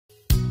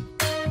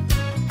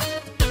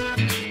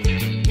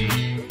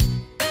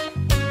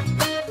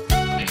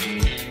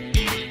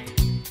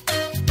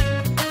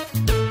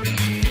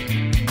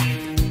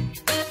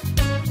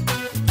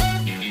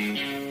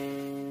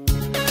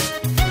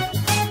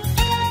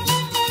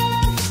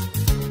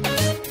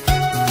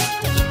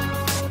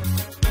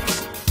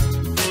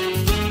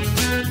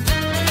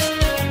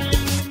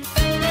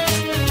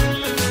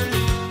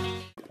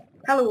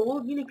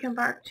Immian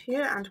back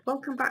here, and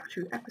welcome back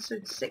to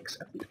episode 6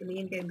 of the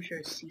Immian Game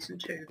Show Season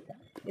 2.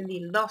 In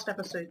the last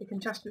episode, the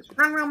contestants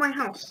ran around my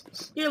house,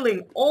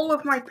 stealing all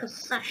of my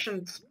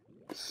possessions.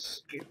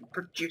 Stupid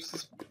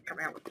producers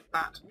coming out with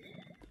that.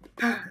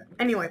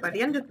 Anyway, by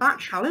the end of that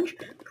challenge,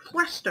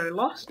 Presto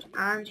lost,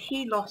 and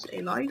he lost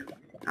a life,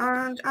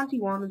 and Andy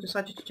won and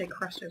decided to take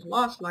Presto's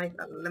last life,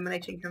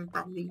 eliminating him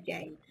from the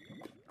game.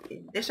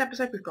 In this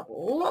episode, we've got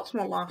lots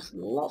more laughs,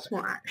 lots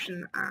more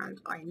action, and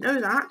I know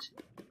that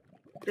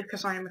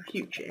because I am a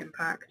future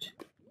impact.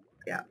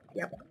 Yep,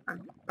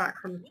 I'm back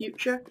from the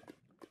future.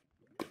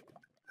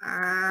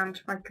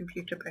 And my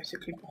computer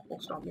basically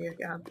paused on me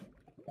again.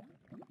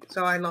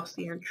 So I lost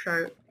the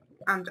intro,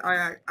 and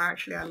I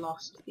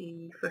lost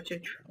the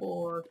footage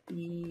for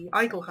the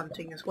idol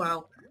hunting as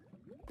well.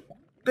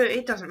 But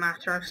it doesn't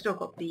matter, I've still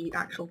got the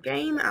actual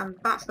game, and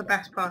that's the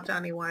best part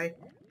anyway.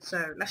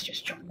 So let's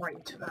just jump right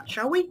into that,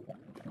 shall we?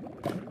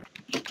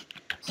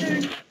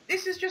 So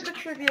this is just a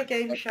trivia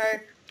game show.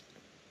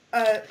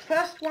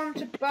 First one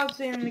to buzz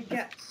in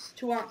gets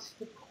to answer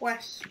the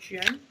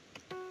question,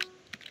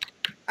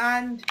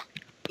 and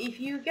if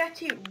you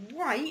get it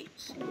right,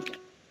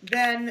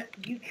 then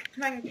you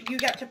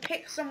get to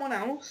pick someone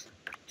else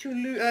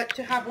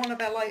to have one of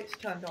their lights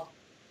turned off.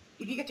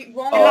 If you get it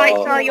wrong,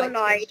 your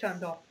lights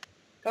turned off.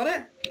 Got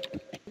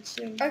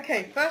it?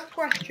 Okay, first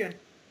question.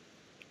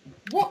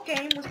 What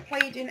game was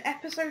played in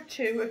episode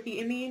 2 of the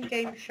Immian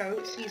Game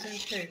Show Season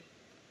 2?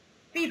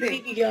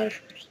 Phoebe.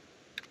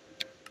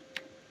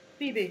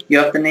 Phoebe. You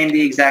have to name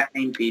the exact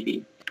name,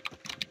 Phoebe.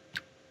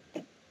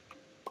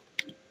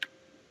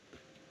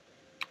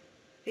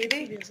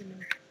 Phoebe?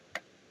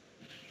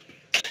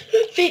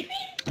 Phoebe.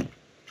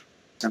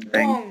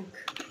 Something. Wrong.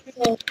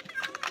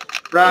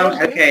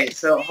 Wrong. Okay,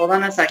 so hold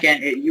on a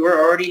second. You were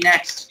already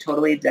next.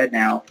 Totally dead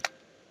now.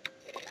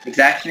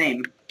 Exact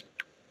name.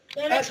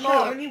 That's true.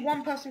 Only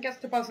one person gets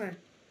to buzz in.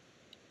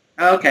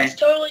 Okay. It's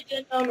totally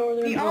dead now,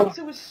 Northern. The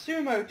answer was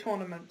sumo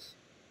tournament.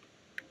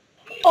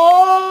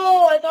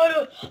 Oh,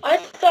 I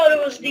thought it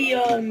was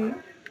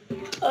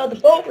the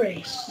boat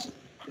race.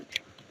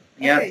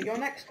 Yep. Okay, your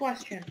next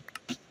question.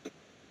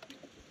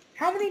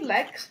 How many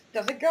legs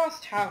does a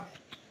ghost have?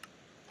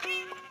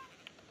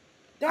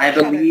 Don't I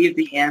tell believe it.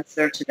 the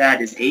answer to that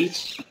is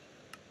 8.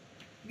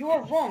 You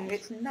are wrong.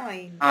 It's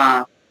 9.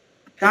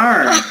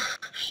 Darn.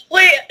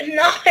 Wait,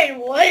 9?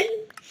 What?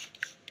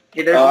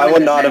 Yeah, there's I one in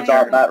would the not have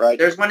center. got that right.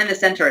 There's one in the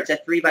center. It's a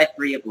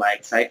 3x3 of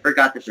legs. I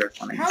forgot that there's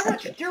one in the How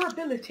center. much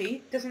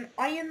durability does an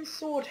iron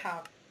sword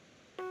have?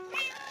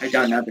 I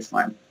don't know this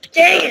one.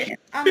 Dang it.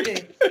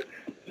 Andy?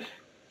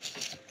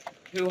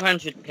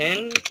 200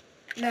 pins?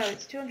 No,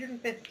 it's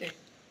 250.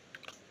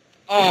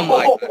 Oh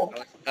my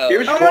god. He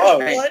was How close.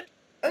 much? What?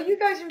 Are you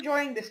guys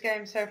enjoying this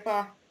game so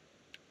far?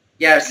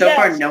 Yeah, so Yes.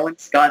 far no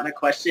one's gotten the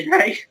question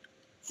right.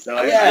 So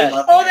I Yes.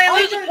 love Oh, they I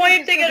lose don't a point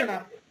think if they it's get good it.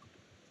 enough.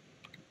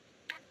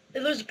 They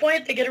lose a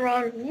point if they get it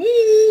wrong.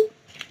 Woo!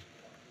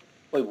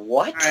 Wait,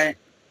 what? Alright.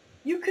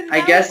 You can I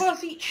now guess-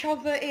 buzz each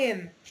other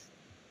in.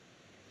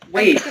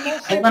 Wait, You can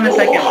also hold on a buzz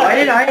second. in.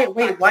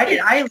 Why did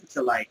I lose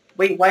a light?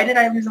 Wait, why did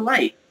I lose a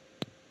light?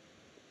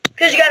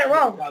 Because you got it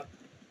wrong.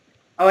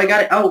 Oh, I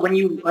got it. Oh, when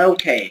you...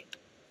 Okay.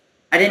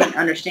 I didn't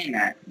understand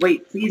that.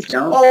 Wait, please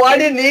don't. Oh, I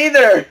didn't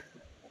either.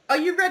 Are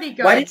you ready,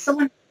 guys? Why did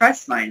someone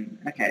press mine?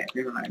 Okay,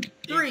 never mind.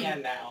 3.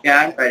 Yeah,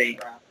 I'm ready.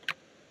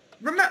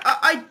 Remember,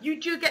 you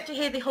do get to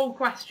hear the whole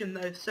question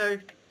though, so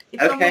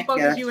if Okay, someone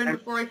buzzes yeah, you in that's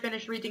before I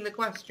finish reading the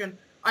question,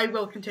 I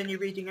will continue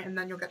reading it and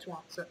then you'll get to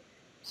answer.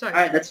 So,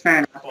 Alright, that's fair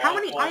enough. how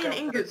many iron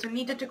ingots are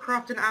needed to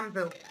craft an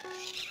anvil?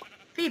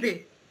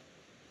 Phoebe?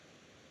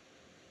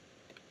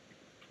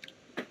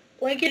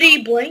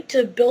 Blankety blank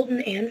to build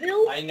an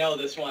anvil? I know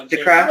this one To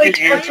too. craft Wait,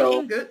 an Iron anvil.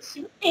 ingots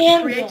create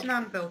Anvil. an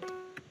anvil.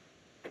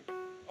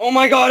 Oh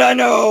my god, I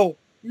know!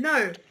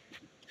 No.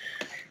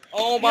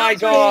 Oh The my answer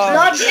is god!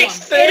 Not one.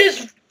 6. It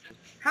is...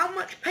 How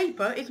much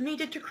paper is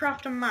needed to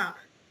craft a map?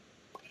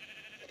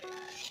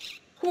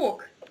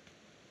 Hawk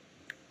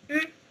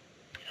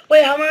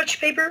Wait, how much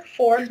paper?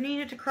 4. is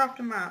needed to craft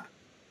a map.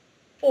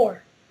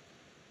 4.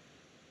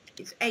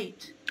 It's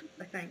 8,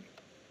 I think.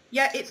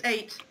 Yeah, it's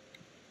 8.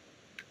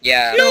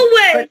 Yeah. No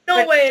way! But-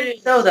 No way it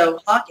is. So though,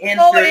 Hawk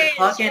Oh, wait,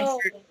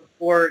 answered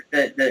before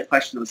the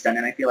question was done,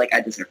 and I feel like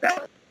I deserve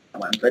that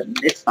one, but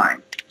it's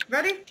fine.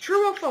 Ready?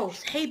 True or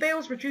false? Hay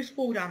bales reduce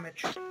fall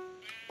damage.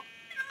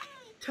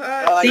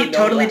 I See, know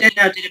totally that.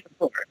 did it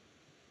before.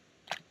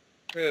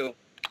 True.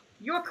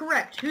 You're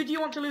correct. Who do you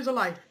want to lose a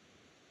life?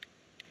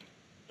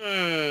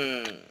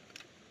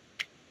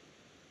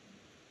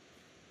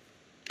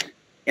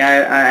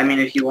 Yeah, I mean,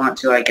 if you want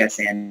to, I guess,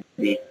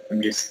 Andy.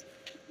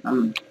 I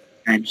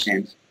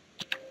understand.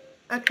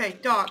 Okay,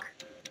 Dark.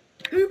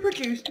 Who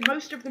produced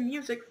most of the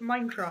music for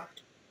Minecraft?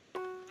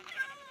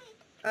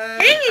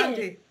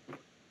 Andy.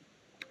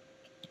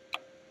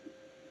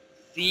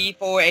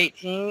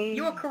 C418?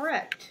 You're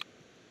correct.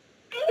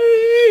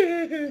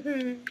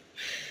 He's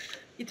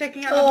You're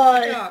taking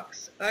out the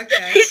Darks.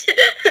 Okay.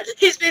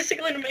 he's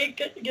basically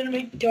gonna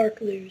make Dark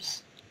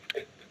lose.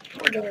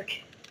 Poor Dark.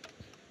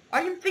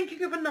 I am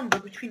thinking of a number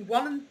between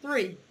 1 and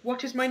 3.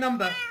 What is my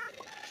number?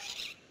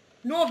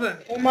 Northern.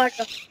 Oh my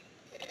god.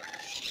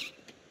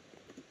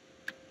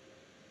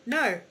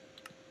 No.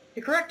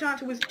 The correct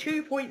answer was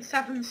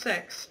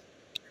 2.76.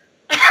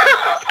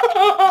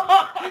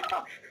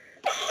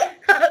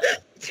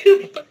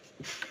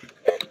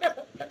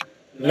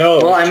 No.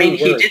 Well, I mean,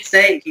 2 he words.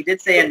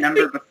 did say a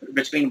number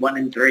between 1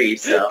 and 3,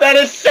 so. That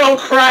is so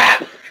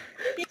crap!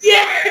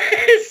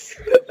 Yes!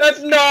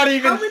 That's not How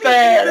even many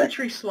fair!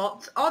 inventory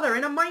slots are there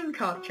in a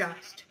minecart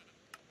chest?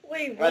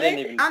 Wait, I what? didn't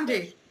even...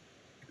 Andy.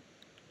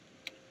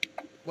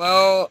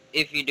 Well,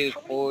 if you do How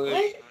many- 4...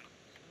 what?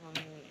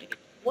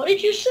 What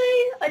did you say?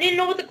 I didn't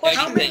know what the How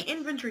question many was.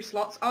 inventory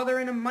slots are there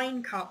in a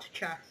minecart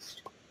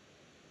chest?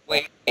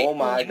 Wait. Oh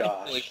my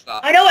inventory gosh.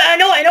 slot. I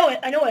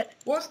know it.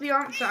 What's the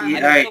answer, Yeah,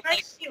 Andy? alright.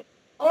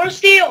 I want to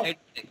steal.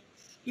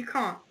 You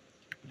can't.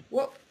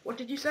 What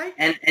did you say?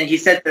 And he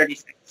said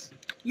 36.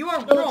 You are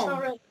No, that's wrong.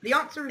 not right. The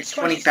answer is It's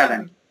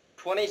 27.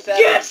 27.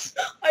 Yes!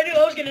 I knew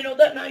I was gonna know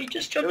that now. You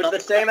just It jumped was off the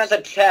same as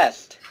a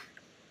chest.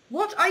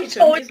 What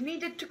item always- is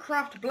needed to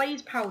craft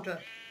blaze powder?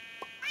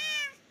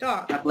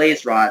 Dark. A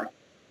blaze rod.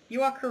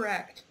 You are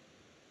correct.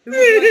 Who would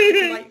you like to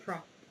take a light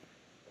from?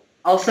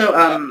 Also,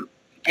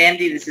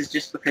 Andy, this is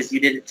just because you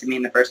did it to me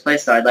in the first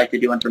place, so I'd like to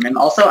do one from him.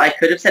 Also, I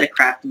could have said a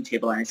crafting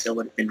table and it still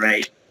would have been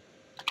right.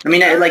 I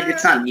mean,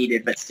 it's not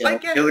needed, but still. I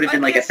It would have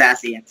been like a guess-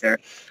 sassy answer.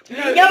 No,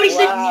 Yeah, but he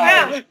said Wow.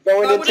 craft.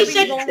 Going that into would have He been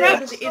said wrong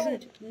craft. detail. because it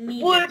isn't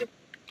needed. Wood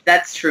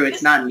That's true,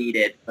 it's not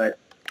needed, but...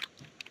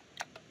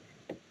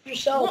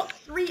 yourself. What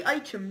 3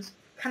 items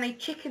can a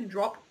chicken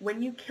drop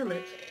when you kill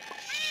it?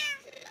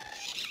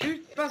 Who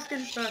buzzed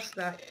in first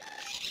there?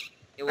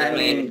 It was I me.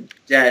 mean,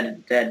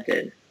 dead.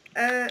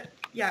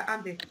 Yeah,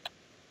 Andy.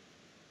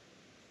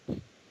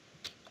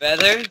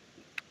 Feather,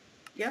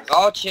 Yes?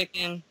 raw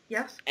chicken,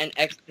 Yes? and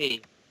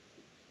XP.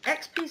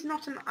 XP is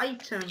not an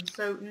item,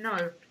 so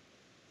no.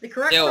 The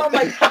correct Still. Oh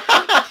my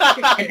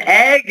An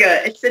egg!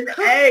 It's an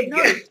egg!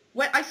 No,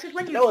 I said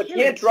when you No, it kill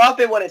can't it. drop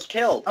it when it's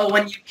killed. Oh,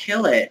 when you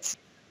kill it.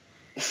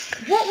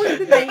 What was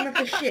the name of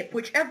the ship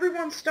which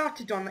everyone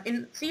started on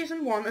in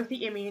Season 1 of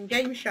the Immian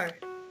game show?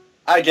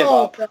 I give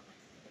Oh, up. God.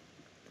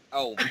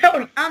 Oh, I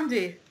don't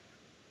Andy,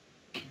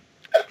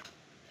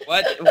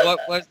 what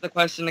was the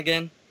question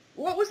again?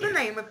 what was the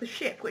name of the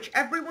ship which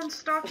everyone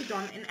started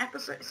on in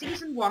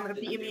Season 1 of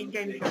the Immian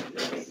game show?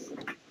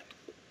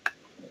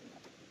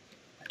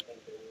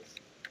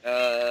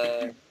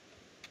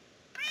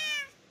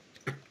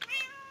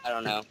 I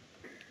don't know.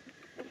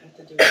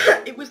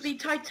 It was the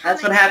Titanic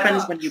That's what happens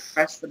Deluxe. when you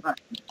press the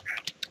button.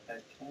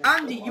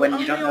 Andy, you when you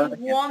only don't know have the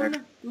answer.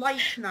 one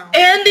light now.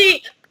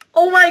 Andy!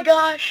 Oh my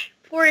gosh.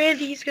 Poor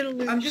Andy, he's gonna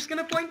lose. I'm just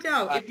gonna point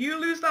out, if you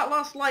lose that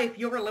last life,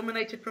 you're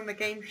eliminated from the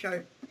game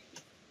show.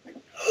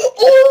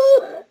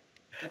 Oh!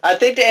 I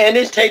think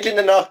Andy's taken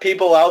enough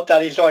people out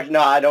that he's like,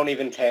 nah, I don't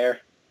even care.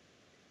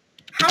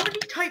 How many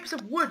types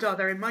of wood are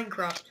there in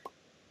Minecraft?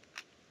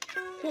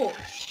 4.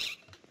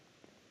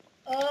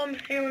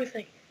 Here we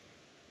think.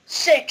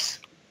 6.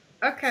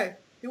 Okay,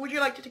 who would you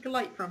like to take a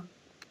light from?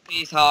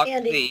 Please, Hawk,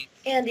 Andy. please.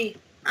 Andy.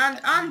 And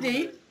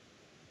Andy,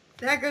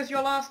 there goes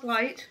your last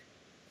light.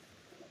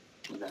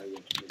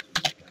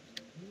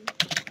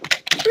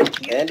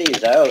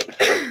 Andy's out.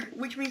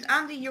 Which means,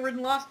 Andy, you're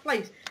in last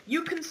place.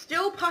 You can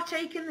still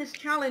partake in this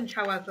challenge,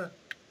 however.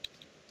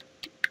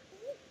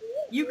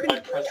 You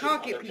can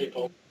target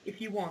people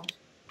if you want.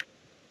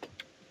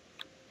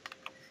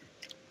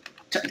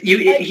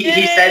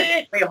 He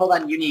said, wait, hold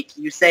on, Unique.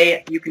 You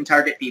say you can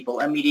target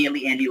people.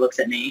 Immediately, Andy looks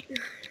at me.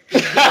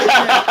 Okay,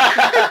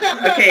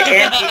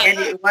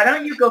 Andy, why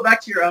don't you go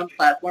back to your own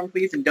platform,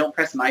 please, and don't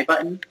press my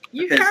button?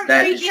 You Because can,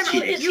 that you is can,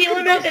 cheating. Is you he can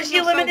limited- buzz is in he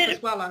yourself limited-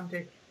 as well,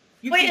 Andy.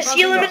 You Wait, can is buzz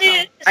he in eliminated?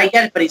 yourself. I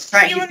get it, but he's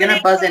trying. Is he He's gonna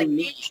eliminated buzz from the in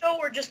me. game show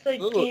or just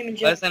the Ooh, game in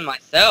general? wasn't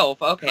myself.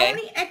 How Okay.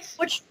 many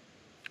Which?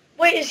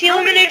 Wait, is he how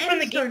many eliminated from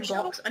the endstone game show?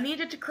 blocks are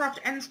needed to craft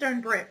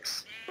endstone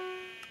bricks?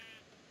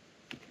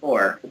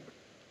 4.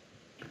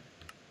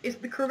 Is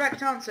the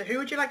correct answer. Who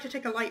would you like to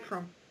take a light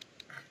from?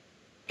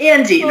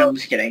 Andy! No, I'm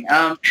just kidding.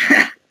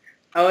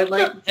 I would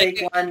like to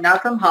take one,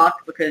 not from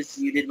Hawk, because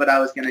you did what I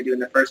was gonna do in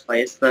the first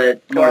place,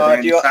 but Northern,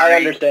 If you, I sorry.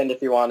 understand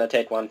if you want to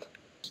take one.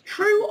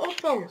 True or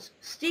false?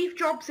 Steve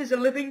Jobs is a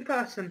living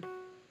person.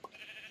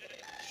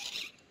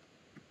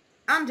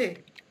 Andy.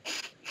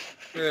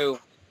 True.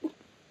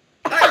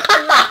 That is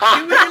correct.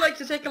 Who would you like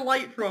to take a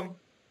light from?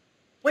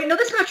 Wait, no,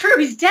 that's not true.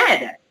 He's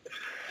dead.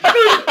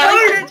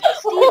 I said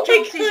Oh Steve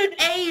my Jobs is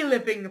a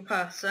living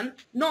person,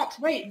 not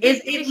Wait,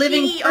 is the a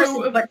living CEO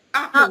person, of but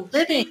Apple. not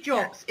living. Steve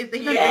Jobs is the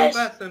Yes.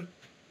 living person.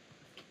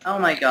 Oh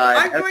my god.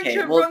 I'm going Okay,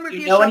 to well, run with do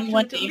the you know assumption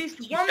anyone that at named least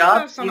Steve one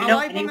Jobs? person Do you know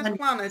alive on anyone this named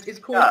planet is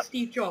Steve called Jobs?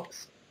 Steve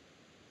Jobs.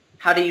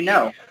 How do you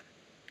know?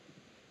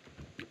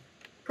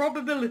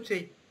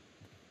 Probability.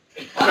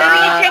 Where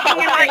are you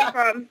taking your light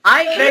from?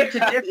 I beg to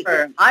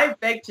differ. I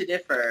beg to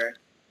differ.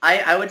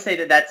 I would say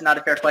that that's not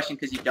a fair question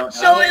because you don't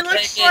know. So would it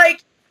looks take it.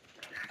 like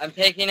I'm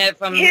taking it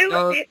from you.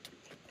 no,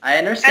 I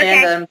understand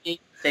Okay. that I'm being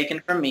taken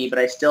from me, but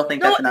I still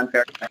think No. that's an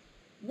unfair question.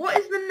 What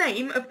is the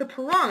name of the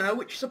piranha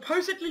which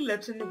supposedly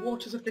lives in the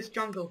waters of this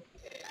jungle?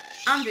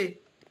 Andy.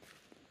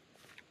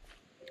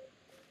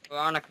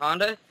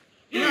 Anaconda?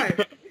 No.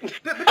 But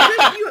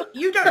because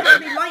you don't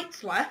have any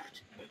lights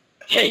left,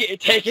 Take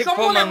it from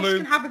someone my else move.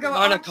 can have a go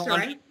at Anaconda.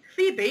 answering.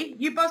 Phoebe,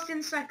 you buzzed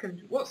in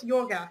second. What's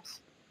your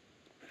guess?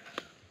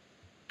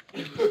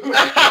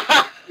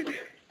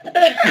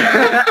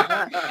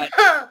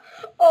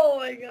 Oh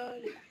my god.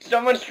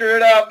 Someone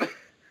screwed up.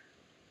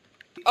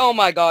 Oh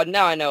my god,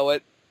 now I know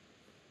it.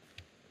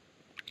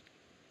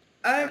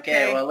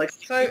 Okay. well, looks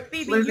So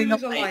Phoebe, you losing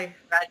lose a a fight. life.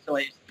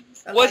 Congratulations.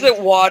 A Was life.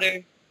 it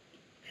water?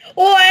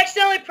 Oh, I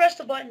accidentally pressed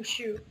the button.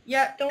 Shoot.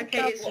 Yeah. Don't Okay.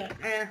 count It's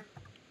that.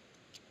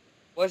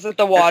 Was it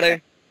the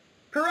water?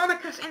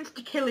 Piranhacus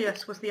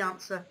instachilius was the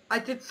answer. I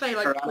did say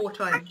like 4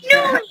 times.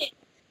 No.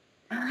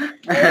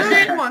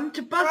 First one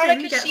to buzz in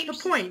Piranhacus gets the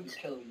seems- point.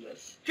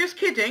 Just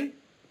kidding.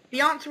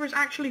 The answer is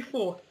actually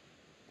 4.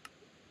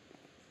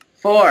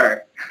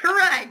 4.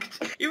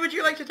 Correct. Who would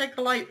you like to take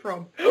the light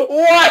from?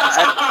 What?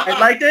 I'd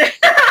like to.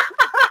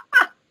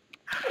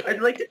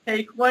 I'd like to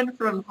take one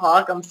from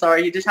Hawk. I'm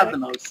sorry, you just have the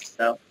most,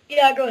 so.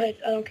 Yeah, go ahead.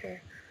 I don't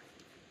care.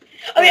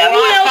 I mean,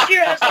 everyone else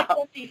here has like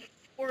only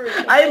 4 or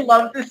something. I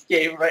love this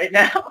game right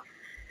now.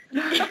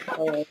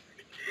 Oh,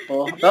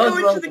 well, If you that was go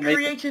into well the amazing.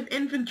 creative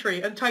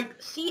inventory and type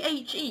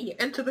CHE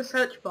into the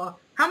search bar,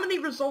 how many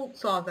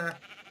results are there?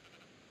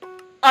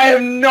 I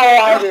have no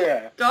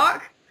idea.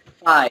 Dark?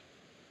 5.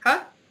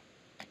 Huh?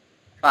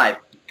 5.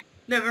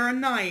 No, there are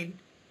 9.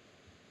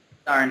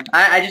 Darn.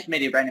 I just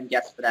made a random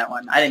guess for that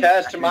one. I didn't.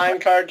 Chest,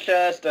 minecart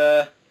chest,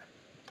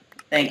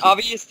 Thank you.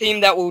 Obvious team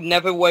that will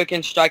never work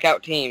in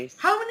strikeout teams.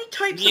 How many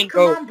types Me of and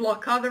Go. command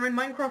block are there in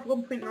Minecraft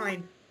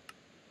 1.9?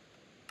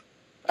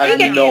 I have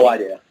Yeah. no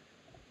idea.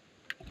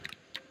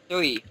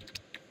 3.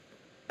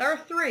 There are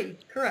 3,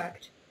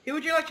 correct. Who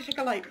would you like to take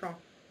a light from?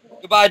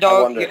 Goodbye,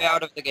 dog. wonder. You're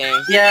out of the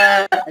game.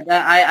 Yeah,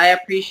 I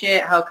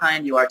appreciate how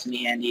kind you are to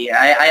me, Andy.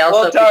 I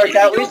also Well, Tarek, appreciate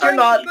at You're least you're going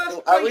not. for first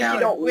At place, least you though.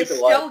 don't We're lose a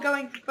still lot.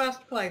 going for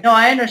first place. No,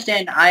 I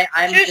understand. I'm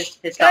Shush.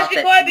 just pissed Guys, off be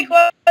that quiet, be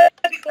quiet,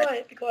 be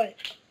quiet, be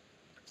quiet.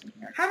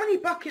 How many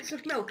buckets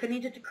of milk are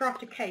needed to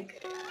craft a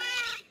cake?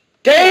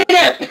 Dang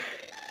it!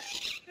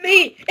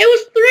 Me! It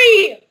was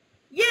 3!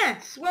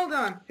 Yes, well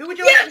done. Who would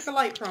you like to take a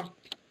light from?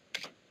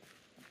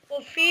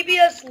 Well, Phoebe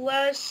has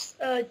less,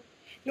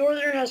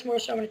 Northern has more,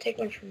 so I'm gonna take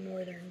one from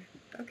Northern.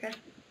 Okay.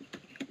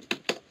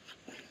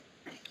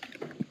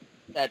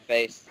 That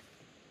face.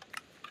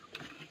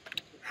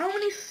 How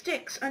many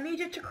sticks are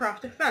needed to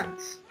craft a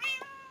fence?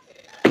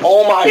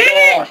 Oh my Dang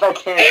it! gosh, I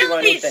can't do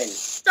Andy, anything.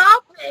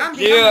 stop it!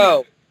 Andy,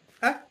 0.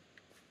 Huh?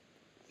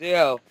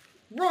 0.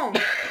 Wrong.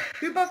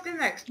 Who buzzed in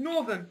next?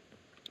 Northern.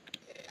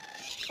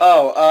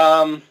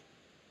 Oh,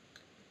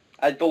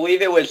 I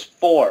believe it was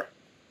 4.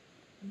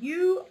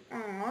 You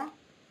are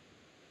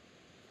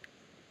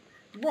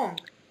wrong.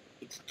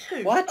 It's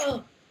 2. What?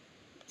 Oh,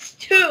 it's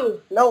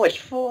 2. No, it's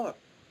 4.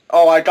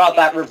 Oh, I got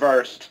that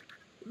reversed.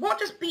 What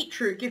does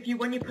beetroot give you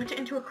when you put it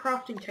into a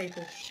crafting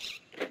table?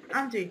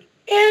 Andy.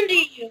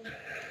 Andy!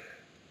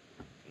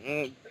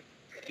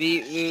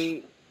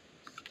 Beetroot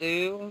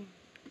stew.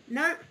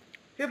 No.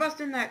 Who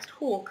buzzed in next?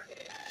 Hawk.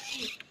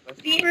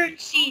 Beetroot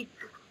seed.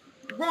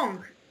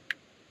 Wrong.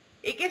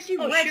 It gives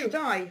you Oh, red shoot.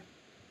 dye.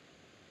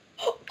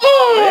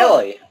 Oh!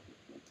 Really?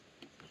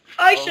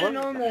 I should have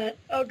known that.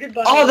 Oh,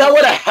 goodbye. Oh, that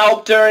would have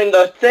helped during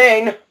the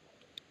thing.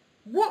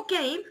 What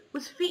game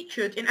was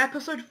featured in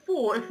episode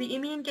 4 of the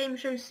Immian Game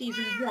Show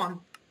Season 1?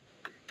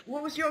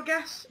 What was your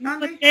guess,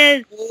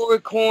 Andy? 4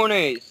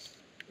 corners.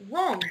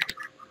 Wrong.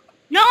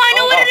 No, I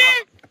know Oh. what it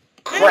is!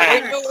 I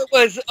Crap. know it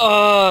was,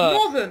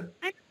 Northern.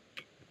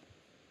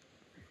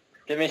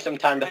 Give me some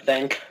time to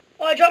think.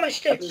 Oh, I dropped my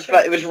stick.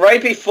 It was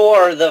right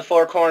before the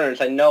 4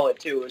 corners. I know it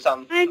too. It was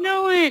I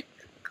know it.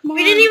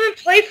 We didn't even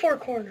play 4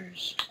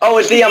 corners. Oh,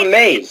 it's the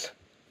maze.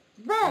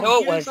 Wrong. No,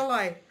 it You lose was. a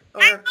life.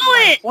 Or I a know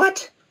life. it!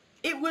 What?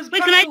 It was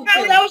Wait, can I Battle try?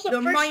 King, That was the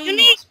the first mine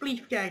thingy?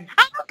 spleef game.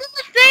 I was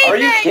gonna say Are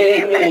you that!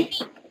 kidding me?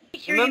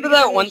 remember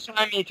that one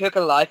time you took a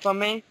life on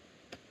me?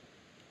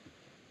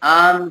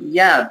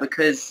 Yeah,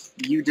 because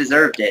you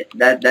deserved it.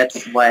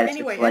 That's why I took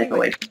Anyway, the life anyway.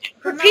 away from you.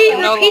 From Repeat-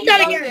 now on, repeat that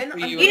you again. buzz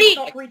in, I'm You going to need-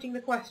 stop reading the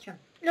question.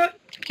 No.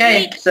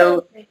 Okay,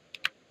 so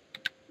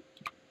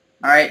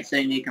alright, so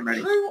you need to come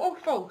ready. True or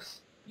false?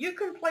 You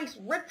can place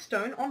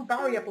redstone on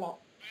barrier block.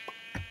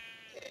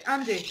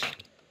 Andy.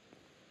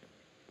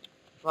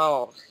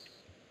 False.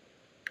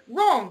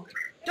 Wrong.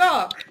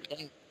 Dark.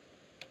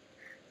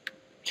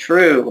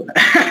 True.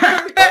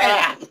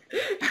 Ah,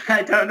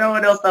 I don't know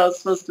what else that was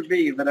supposed to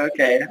be, but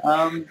okay.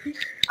 I'm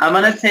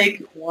gonna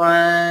take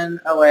one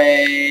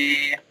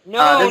away.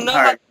 No, this is not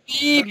hard.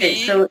 Phoebe. Okay,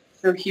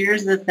 so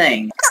here's the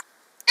thing.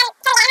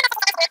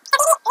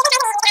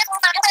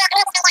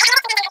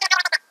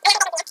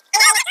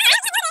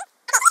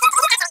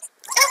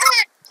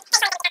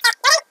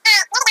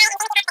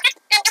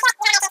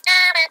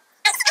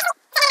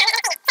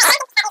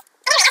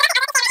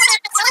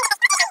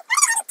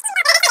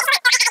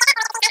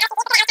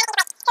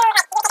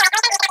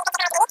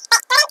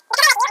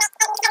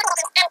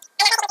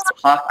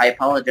 Hawk, I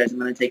apologize. I'm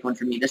going to take one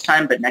from you this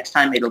time, but next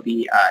time it'll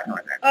be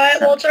Northern. Alright,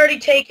 So- well, it's already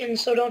taken,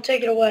 so don't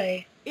take it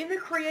away. In the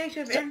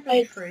creative So,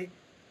 inventory,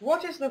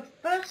 what is the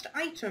first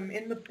item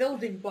in the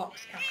building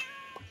blocks count?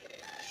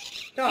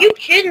 Start. You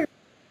kidding?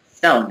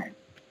 Stone.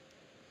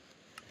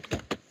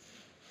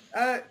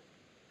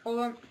 Hold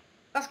on.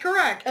 That's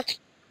correct. That's-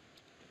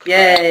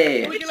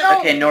 Yay! Would you No,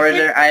 Okay,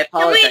 Northern, I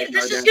apologize,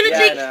 this is Northern. gonna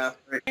take Yeah,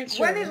 I know.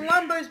 answer. When is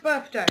Lambo's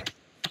birthday?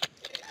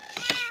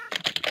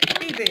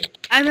 Phoebe.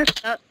 I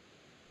messed up.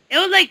 It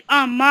was like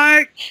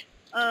March.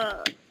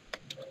 Wrong.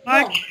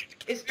 March.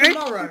 It's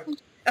tomorrow.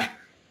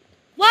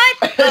 What?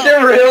 Is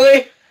it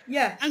really?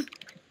 Yes.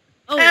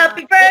 Oh,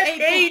 Happy Or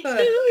birthday April to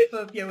 3rd you.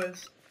 for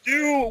viewers.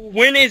 Dude,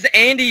 when is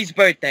Andy's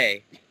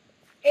birthday?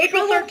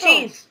 April True or 13th.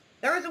 false?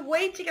 There is a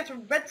way to get a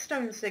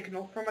redstone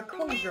signal from a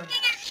cauldron.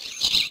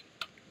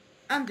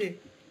 Andy.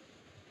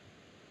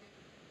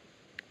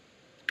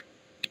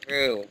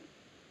 True.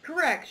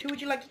 Correct. Who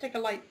would you like to take a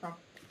light from?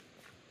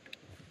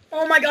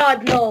 Oh my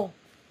god, no.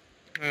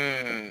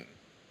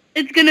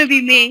 It's gonna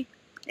be me.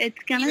 It's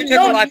gonna You be took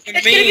a No, life from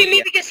it's gonna be me.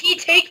 me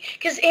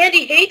because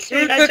Andy hates me.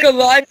 You and I took a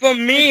life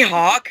from me,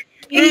 Hawk.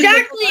 You took a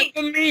Exactly. life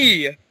from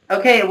me.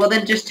 Okay, well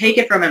then just take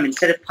it from him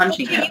instead of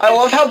punching him. I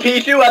love how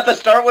Pichu at the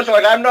start was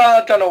like, I'm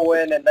not gonna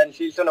win, and then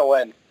she's gonna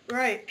win.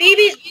 Right.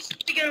 Phoebe's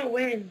basically gonna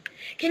win.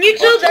 Can you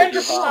tell them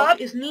to stop?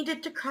 Is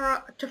needed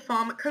to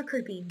farm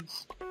cocoa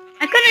beans.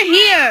 I couldn't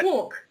hear.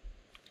 Walk.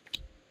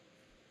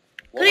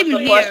 What was even the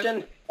hear.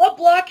 question? What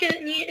block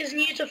is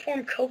needed to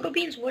form cocoa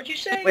beans? What'd you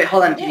say? Wait,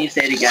 hold on, can you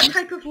say it What again?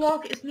 type of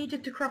log is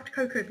needed to craft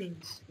cocoa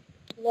beans?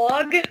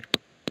 Log?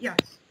 Yes.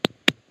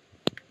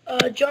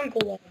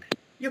 Jungle log.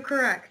 You're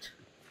correct.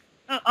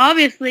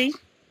 Obviously.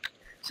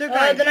 So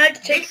guys, then I have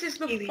to take this is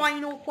the Phoebe.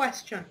 final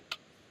question.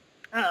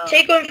 Uh-oh.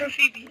 Take one for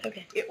Phoebe.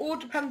 Okay. It all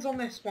depends on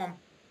this one.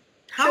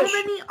 How Shush.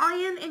 many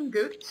iron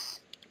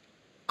ingots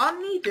are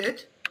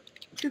needed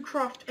to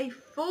craft a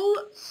full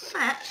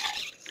set?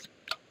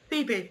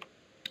 Phoebe,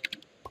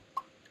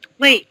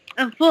 Wait,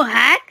 a full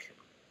hat?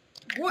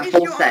 what A is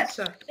full your set.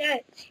 answer?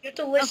 Set. You have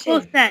to A full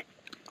listen. set.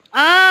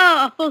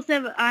 Oh, a full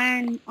set of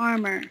iron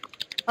armor.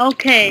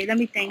 Okay, let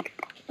me think.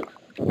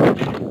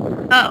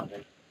 Oh.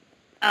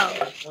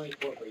 Oh.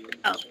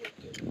 Oh.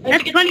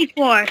 That's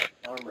 24.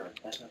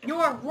 You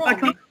are Or wrong.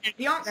 20.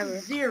 The answer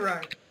is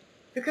 0.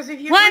 Because if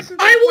you What? listened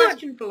to I the won!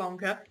 question for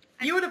longer,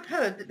 you would have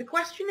heard that the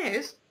question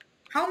is,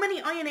 how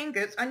many iron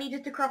ingots are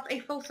needed to craft a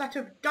full set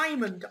of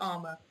diamond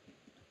armor?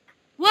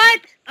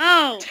 What?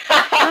 Oh.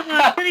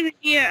 I couldn't even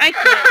hear. I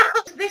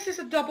can't. This is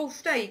a double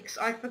stakes,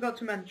 I forgot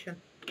to mention.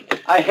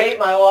 I hate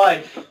my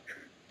life.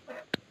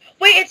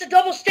 Wait, it's a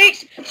double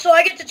stakes, so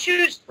I get to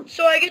choose.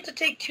 So I get to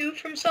take 2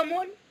 from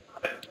someone.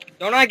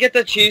 Don't I get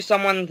to choose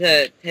someone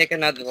to take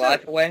another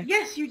life away?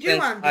 Yes, you do,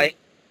 Since Andy.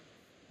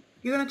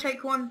 You're going to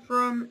take one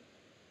from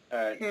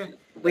Alright. here.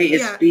 Wait,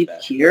 is Yeah. Steve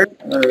here?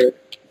 Or...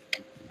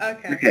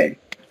 Okay. Okay.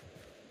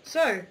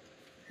 So,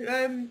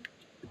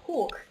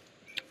 Hawk.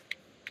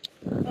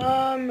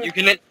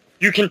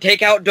 You can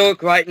take out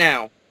Dirk right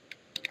now.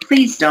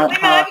 Please don't, Wait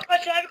a minute, I have Hawk. a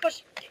question. I have a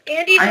question.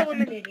 Andy's I-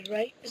 eliminated,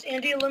 right? Is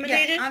Andy Yes,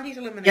 eliminated? Andy's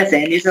eliminated. Yes,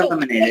 Andy's So,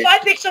 eliminated. If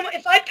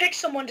I pick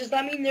someone, does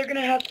that mean they're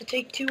gonna have to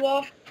take 2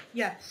 off,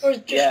 Yes. or is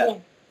it just Yeah.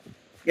 1?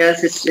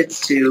 Yes,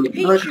 it's 2. Look,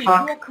 Pichu, you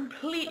Hawk, are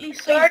completely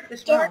safe Dark,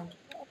 this dark. round.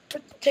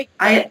 Take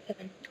I-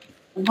 then.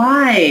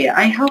 why?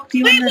 I helped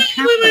you Wait, in the wait,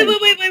 chat.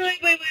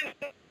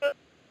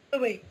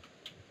 wait.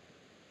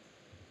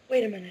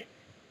 Wait a minute.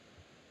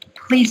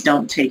 Please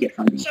don't take it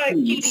from me, Sorry,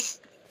 please.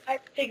 I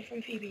take it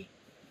from Phoebe.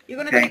 You're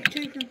going to Okay. take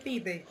 2 from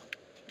Phoebe.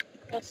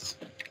 That's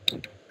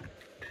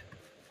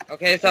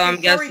Okay, so I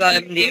Okay, guess sorry,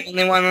 I'm Phoebe. the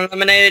only one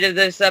eliminated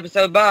this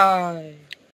episode. Bye.